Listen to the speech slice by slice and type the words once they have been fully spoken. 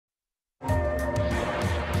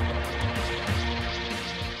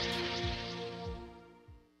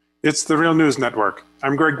It's the Real News Network.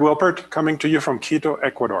 I'm Greg Wilpert, coming to you from Quito,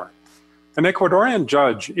 Ecuador. An Ecuadorian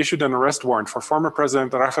judge issued an arrest warrant for former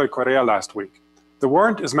President Rafael Correa last week. The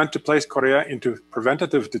warrant is meant to place Correa into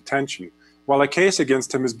preventative detention, while a case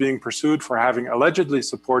against him is being pursued for having allegedly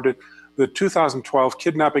supported the 2012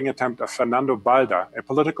 kidnapping attempt of Fernando Balda, a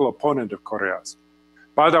political opponent of Correa's.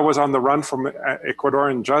 Balda was on the run from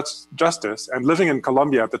Ecuadorian justice and living in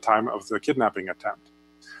Colombia at the time of the kidnapping attempt.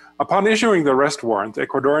 Upon issuing the arrest warrant, the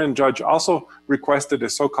Ecuadorian judge also requested a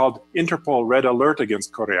so-called Interpol red alert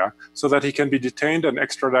against Correa so that he can be detained and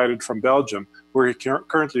extradited from Belgium, where he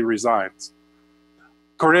currently resides.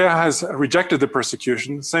 Correa has rejected the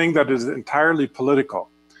persecution, saying that it is entirely political.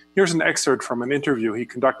 Here's an excerpt from an interview he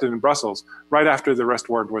conducted in Brussels right after the arrest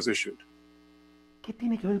warrant was issued. ¿Qué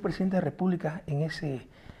tiene que ver el presidente de la República en ese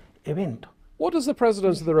evento? What does the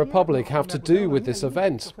President of the Republic have to do with this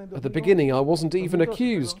event? At the beginning, I wasn't even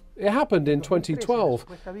accused. It happened in 2012.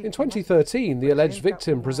 In 2013, the alleged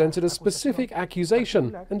victim presented a specific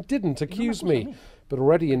accusation and didn't accuse me. But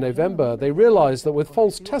already in November, they realized that with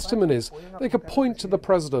false testimonies, they could point to the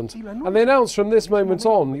President. And they announced from this moment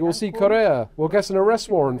on, you will see Correa will get an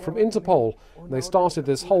arrest warrant from Interpol. And they started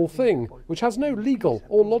this whole thing, which has no legal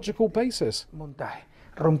or logical basis.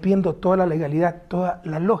 Rompiendo toda la legalidad, toda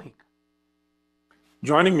la lógica.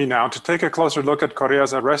 Joining me now to take a closer look at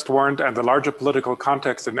Correa's arrest warrant and the larger political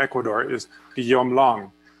context in Ecuador is Guillaume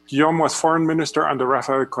Long. Guillaume was foreign minister under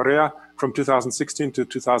Rafael Correa from 2016 to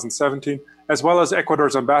 2017, as well as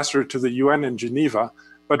Ecuador's ambassador to the UN in Geneva,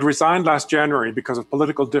 but resigned last January because of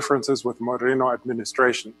political differences with Moreno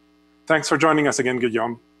administration. Thanks for joining us again,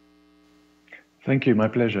 Guillaume. Thank you, my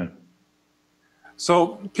pleasure.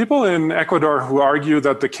 So people in Ecuador who argue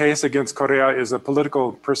that the case against Correa is a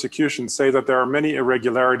political persecution say that there are many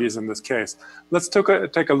irregularities in this case. Let's take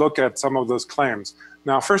a look at some of those claims.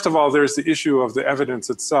 Now, first of all, there's the issue of the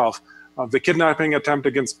evidence itself. The kidnapping attempt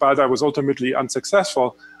against Balda was ultimately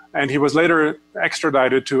unsuccessful, and he was later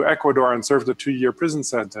extradited to Ecuador and served a 2-year prison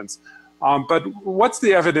sentence. But what's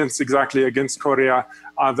the evidence exactly against Correa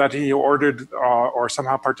that he ordered or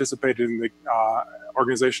somehow participated in the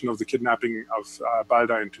organization of the kidnapping of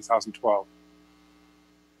Balda in 2012?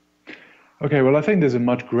 Okay, well, I think there's a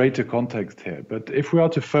much greater context here. But if we are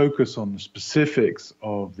to focus on the specifics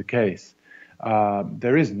of the case,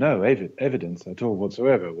 there is no evidence at all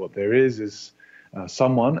whatsoever. What there is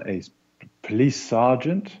someone, a police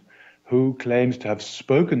sergeant, who claims to have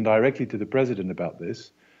spoken directly to the president about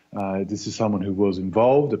this. This is someone who was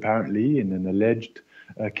involved, apparently, in an alleged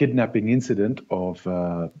kidnapping incident of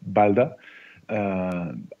Balda.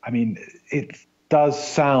 I mean, it does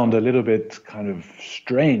sound a little bit kind of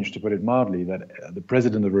strange, to put it mildly, that the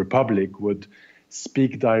President of the Republic would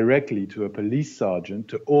speak directly to a police sergeant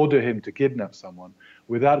to order him to kidnap someone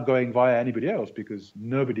without going via anybody else, because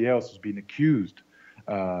nobody else has been accused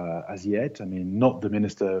as yet. I mean, not the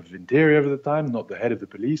Minister of Interior of the time, not the head of the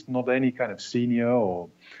police, not any kind of senior or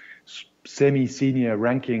semi-senior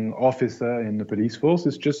ranking officer in the police force.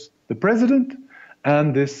 It's just the president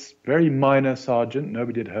and this very minor sergeant,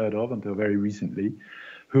 nobody had heard of until very recently,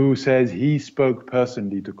 who says he spoke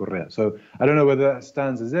personally to Correa. So I don't know whether that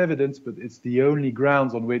stands as evidence, but it's the only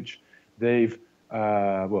grounds on which they've,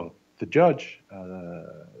 well, the judge,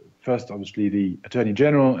 first obviously the Attorney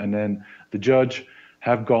General, and then the judge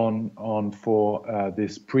have gone on for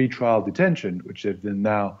this pre-trial detention, which they've then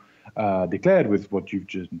now declared with what you've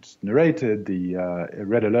just narrated, the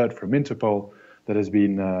red alert from Interpol that has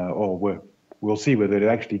been, we'll see whether it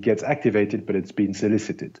actually gets activated, but it's been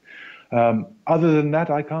solicited. Other than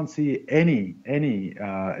that, I can't see any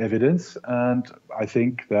evidence, and I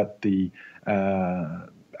think that the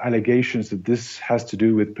allegations that this has to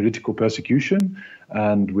do with political persecution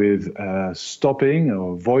and with stopping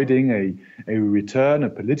or avoiding a return, a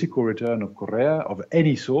political return of Correa of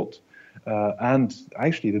any sort, and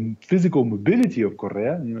actually the physical mobility of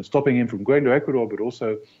Correa, stopping him from going to Ecuador, but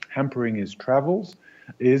also hampering his travels,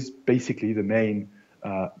 is basically the main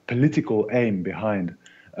political aim behind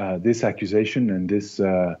this accusation and this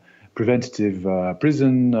preventative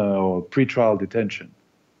prison or pretrial detention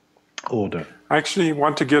order. I actually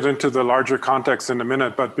want to get into the larger context in a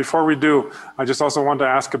minute, but before we do, I just also want to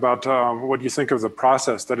ask about what you think of the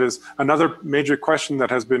process. That is, another major question that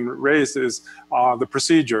has been raised is the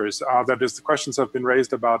procedures. That is, the questions have been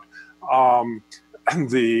raised about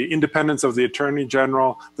the independence of the Attorney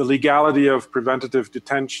General, the legality of preventative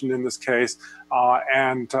detention in this case,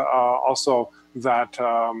 and also that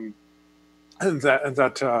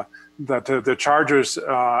the charges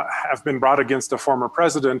have been brought against a former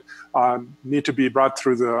president need to be brought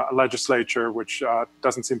through the legislature, which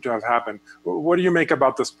doesn't seem to have happened. What do you make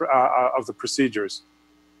about this of the procedures?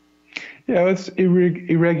 Yeah, it's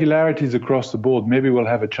irregularities across the board. Maybe we'll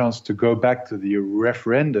have a chance to go back to the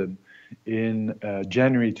referendum in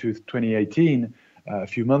January 2018, a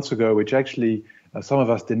few months ago, which actually some of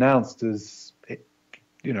us denounced as,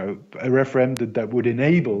 a referendum that would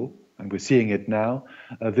enable, and we're seeing it now,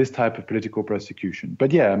 this type of political prosecution.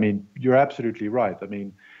 But yeah, I mean, you're absolutely right. I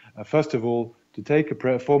mean, first of all, to take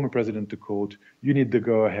a former president to court, you need the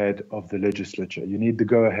go-ahead of the legislature. You need the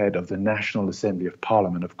go-ahead of the National Assembly of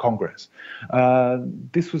Parliament, of Congress.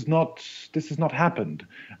 This has not happened.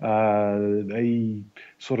 A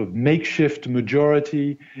sort of makeshift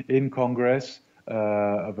majority in Congress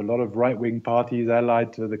of a lot of right-wing parties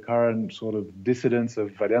allied to the current sort of dissidents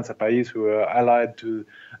of Alianza País, who are allied to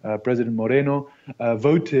President Moreno,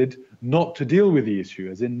 voted not to deal with the issue,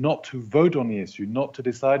 as in not to vote on the issue, not to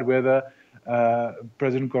decide whether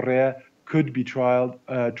President Correa could be tried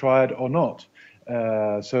or not.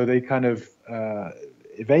 So they kind of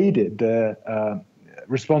evaded their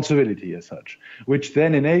responsibility as such, which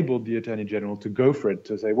then enabled the Attorney General to go for it,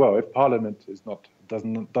 to say, well, if Parliament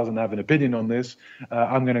doesn't have an opinion on this,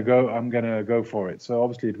 I'm going to go for it. So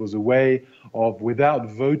obviously it was a way of, without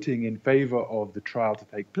voting in favor of the trial to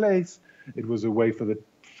take place, it was a way for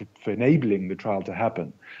enabling the trial to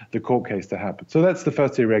happen, the court case to happen. So that's the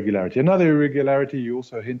first irregularity. Another irregularity you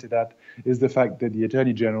also hinted at is the fact that the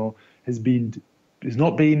Attorney General is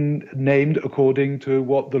not being named according to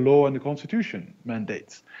what the law and the Constitution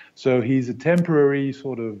mandates. So he's a temporary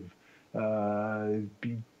sort of,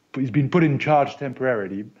 he's been put in charge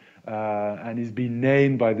temporarily, and he's been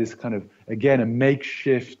named by this kind of, again, a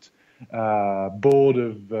makeshift board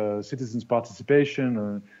of citizens'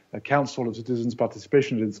 participation, a council of citizens'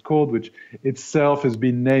 participation, it's called, which itself has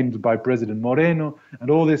been named by President Moreno,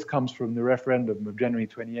 and all this comes from the referendum of January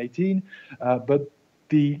 2018. But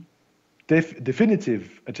the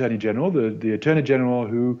definitive Attorney General, the Attorney General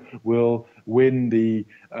who will win the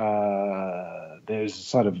there's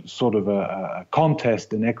sort of a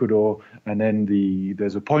contest in Ecuador, and then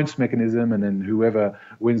there's a points mechanism, and then whoever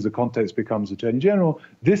wins the contest becomes Attorney General.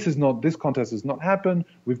 This contest has not happened.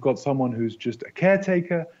 We've got someone who's just a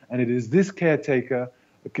caretaker, and it is this caretaker,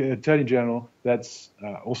 Attorney General, that's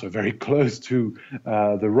also very close to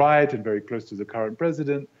the right and very close to the current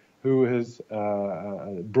president, who has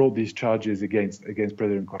brought these charges against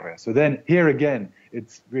President Correa. So then here again,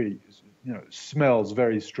 it's really, smells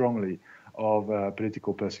very strongly of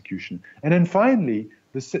political persecution. And then finally,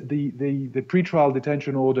 the pretrial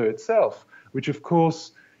detention order itself, which of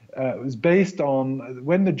course was based on,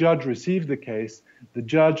 when the judge received the case, the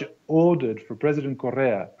judge ordered for President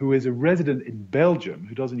Correa, who is a resident in Belgium,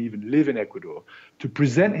 who doesn't even live in Ecuador, to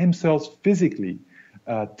present himself physically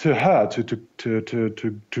to her, to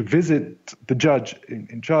visit the judge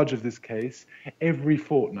in charge of this case every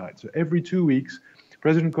fortnight. So every 2 weeks,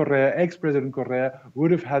 President Correa, ex-President Correa, would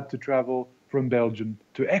have had to travel from Belgium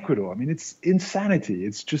to Ecuador. I mean, it's insanity.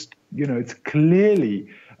 It's just, it's clearly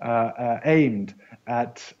aimed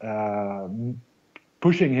at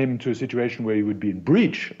pushing him to a situation where he would be in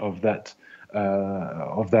breach of that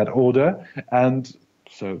order, and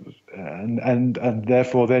so and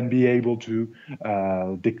therefore then be able to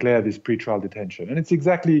declare this pretrial detention. And it's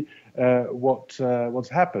exactly what's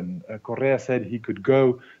happened. Correa said he could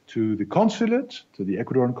go to the consulate, to the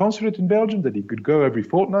Ecuadorian consulate in Belgium, that he could go every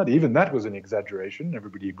fortnight. Even that was an exaggeration.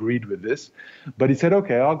 Everybody agreed with this. But he said,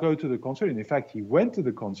 okay, I'll go to the consulate. And in fact, he went to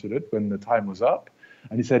the consulate when the time was up.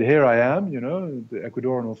 And he said, here I am, the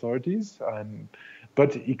Ecuadorian authorities.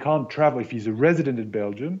 But he can't travel. If he's a resident in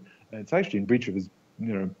Belgium, it's actually in breach of his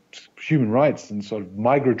human rights and sort of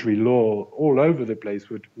migratory law all over the place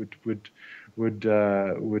would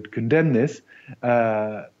condemn this.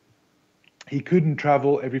 He couldn't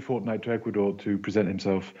travel every fortnight to Ecuador to present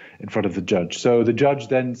himself in front of the judge. So the judge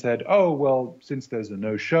then said, oh, well, since there's a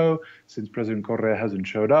no-show, since President Correa hasn't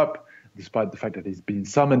showed up, despite the fact that he's been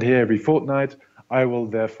summoned here every fortnight, I will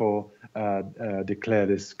therefore declare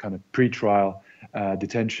this kind of pre-trial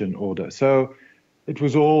detention order. So it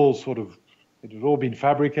was all been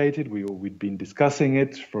fabricated. We'd been discussing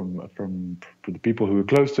it from the people who were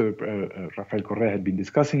close to Rafael Correa had been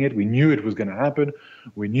discussing it. We knew it was going to happen.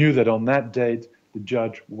 We knew that on that date the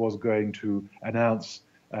judge was going to announce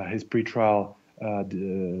his pretrial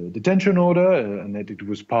detention order, and that it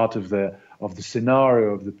was part of the scenario,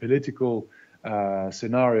 of the political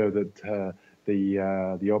scenario that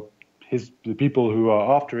the people who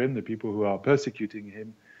are after him, the people who are persecuting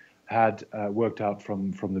him, had worked out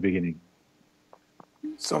from the beginning.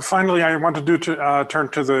 So finally, I want to turn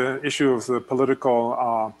to the issue of the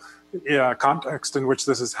political context in which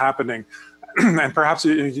this is happening. And perhaps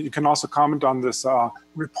you can also comment on this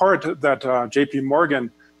report that JP Morgan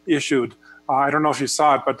issued. I don't know if you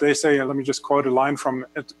saw it, but they say, let me just quote a line from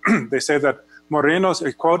it. They say that Moreno's,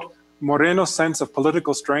 quote, Moreno's sense of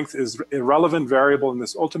political strength is an irrelevant variable in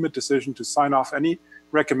this ultimate decision to sign off any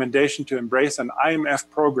recommendation to embrace an IMF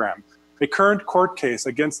program. A current court case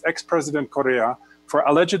against ex-President Correa for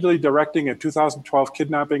allegedly directing a 2012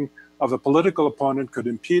 kidnapping of a political opponent could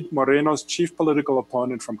impede Moreno's chief political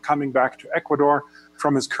opponent from coming back to Ecuador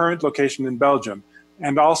from his current location in Belgium,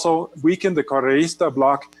 and also weaken the Correísta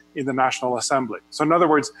bloc in the National Assembly. So in other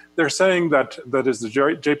words, they're saying that is the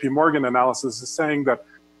JP Morgan analysis is saying that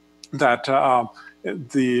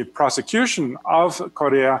the prosecution of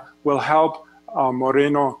Correa will help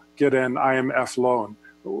Moreno get an IMF loan.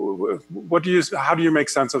 How do you make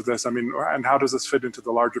sense of this? I mean, and how does this fit into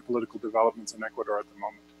the larger political developments in Ecuador at the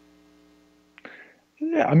moment?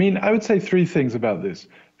 Yeah, I mean, I would say three things about this.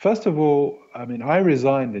 First of all, I mean, I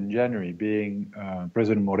resigned in January, being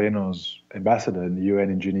President Moreno's ambassador in the UN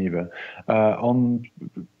in Geneva,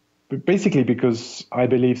 basically because I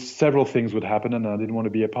believed several things would happen and I didn't want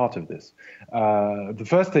to be a part of this. The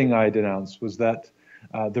first thing I denounced was that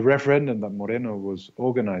the referendum that Moreno was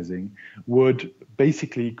organizing would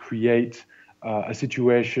basically create a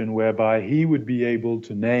situation whereby he would be able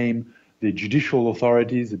to name the judicial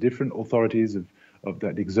authorities, the different authorities of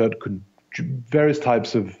that exert various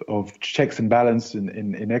types of checks and balance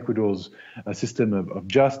in Ecuador's system of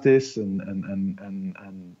justice,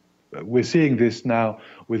 and we're seeing this now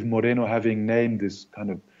with Moreno having named this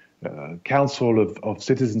kind of council of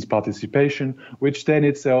citizens' participation, which then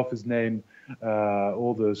itself has named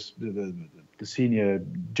all the senior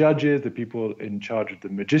judges, the people in charge of the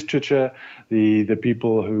magistrature, the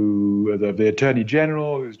people who the attorney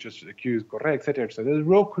general who's just accused Correa, etc. So there's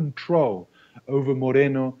real control over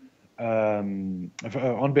Moreno,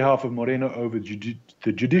 on behalf of Moreno, over the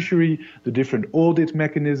judiciary, the different audit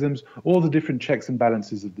mechanisms, all the different checks and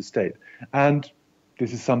balances of the state. And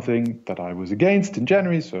this is something that I was against in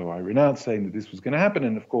January, so I renounced, saying that this was going to happen.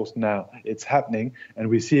 And of course, now it's happening. And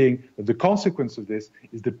we're seeing that the consequence of this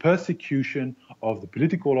is the persecution of the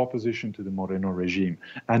political opposition to the Moreno regime,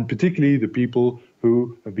 and particularly the people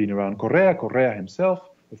who have been around Correa himself,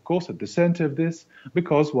 of course, at the center of this,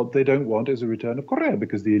 because what they don't want is a return of Correa,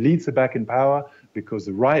 because the elites are back in power, because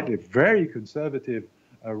the very conservative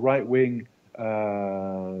right-wing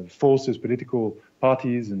forces, political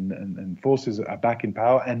parties and forces are back in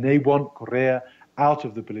power, and they want Correa out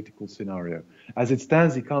of the political scenario. As it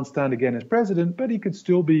stands, he can't stand again as president, but he could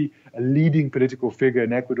still be a leading political figure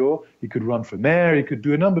in Ecuador. He could run for mayor, he could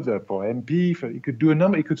do a number of for MP, he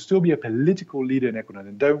could still be a political leader in Ecuador,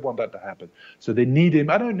 and they don't want that to happen. So they need him.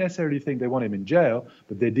 I don't necessarily think they want him in jail,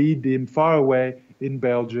 but they need him far away in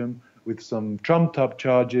Belgium with some trumped-up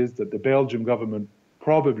charges that the Belgian government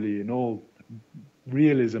probably, in all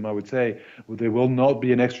realism, I would say, there will not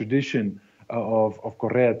be an extradition of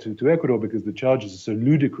Correa to Ecuador because the charges are so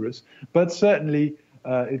ludicrous. But certainly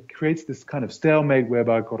it creates this kind of stalemate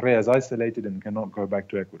whereby Correa is isolated and cannot go back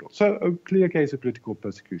to Ecuador. So a clear case of political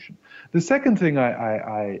persecution. The second thing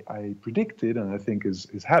I predicted, and I think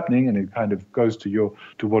is happening, and it kind of goes to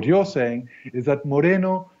what you're saying, is that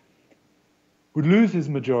Moreno would lose his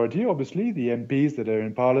majority. Obviously, the MPs that are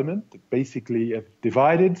in parliament basically have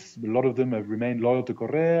divided. A lot of them have remained loyal to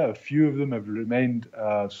Correa. A few of them have remained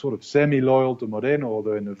sort of semi-loyal to Moreno,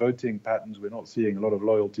 although in the voting patterns we're not seeing a lot of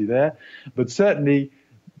loyalty there. But certainly,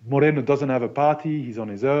 Moreno doesn't have a party. He's on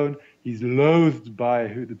his own. He's loathed by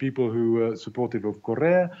the people who are supportive of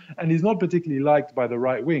Correa, and he's not particularly liked by the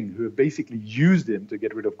right wing, who have basically used him to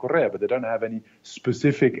get rid of Correa, but they don't have any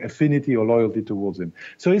specific affinity or loyalty towards him.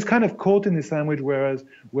 So he's kind of caught in this sandwich,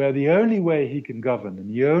 where the only way he can govern and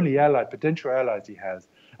the only potential allies he has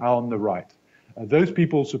are on the right. Those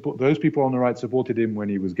people on the right supported him when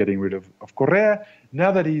he was getting rid of Correa.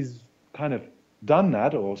 Now that he's kind of done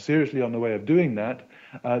that, or seriously on the way of doing that,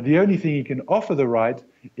 the only thing he can offer the right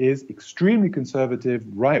is extremely conservative,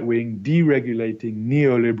 right-wing, deregulating,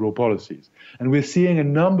 neoliberal policies. And we're seeing a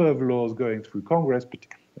number of laws going through Congress,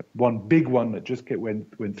 one big one that just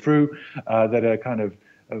went through, that are kind of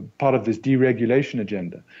part of this deregulation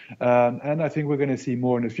agenda. And I think we're going to see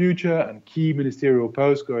more in the future, and key ministerial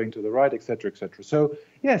posts going to the right, et cetera, et cetera. So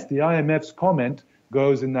yes, the IMF's comment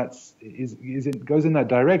goes in that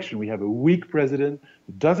direction. We have a weak president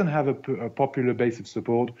who doesn't have a popular base of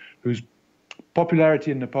support, whose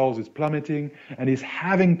popularity in the polls is plummeting, and is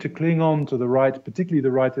having to cling on to the right, particularly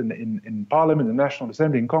the right in Parliament, the National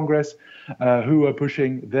Assembly, and Congress, who are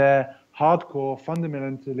pushing their hardcore,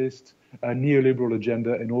 fundamentalist, neoliberal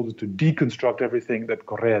agenda in order to deconstruct everything that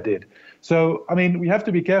Correa did. So, I mean, we have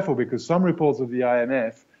to be careful, because some reports of the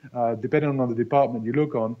IMF, depending on the department you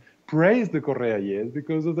look on, praised the Correa years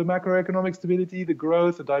because of the macroeconomic stability, the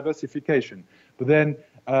growth, the diversification. But then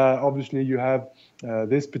obviously you have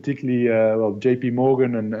this particularly, well, JP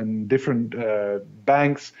Morgan and different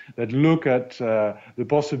banks that look at the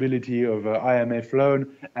possibility of IMF loan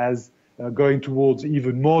as going towards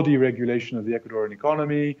even more deregulation of the Ecuadorian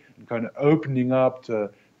economy and kind of opening up to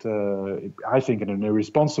I think in an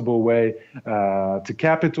irresponsible way, to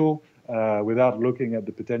capital without looking at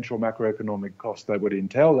the potential macroeconomic costs that would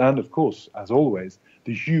entail. And of course, as always,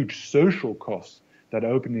 the huge social costs that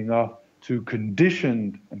opening up to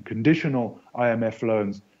conditioned and conditional IMF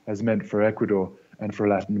loans has meant for Ecuador and for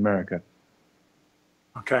Latin America.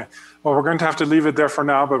 Okay, well, we're going to have to leave it there for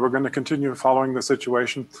now, but we're going to continue following the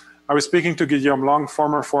situation. I was speaking to Guillaume Long,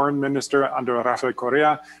 former foreign minister under Rafael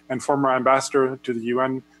Correa and former ambassador to the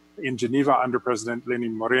UN in Geneva under President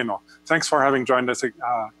Lenin Moreno. Thanks for having joined us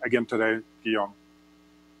again today, Guillaume.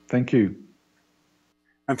 Thank you.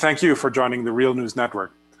 And thank you for joining the Real News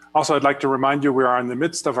Network. Also, I'd like to remind you we are in the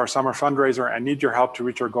midst of our summer fundraiser and need your help to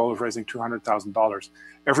reach our goal of raising $200,000.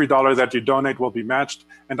 Every dollar that you donate will be matched,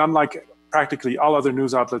 and unlike practically all other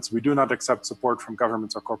news outlets, we do not accept support from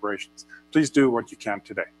governments or corporations. Please do what you can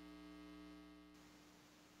today.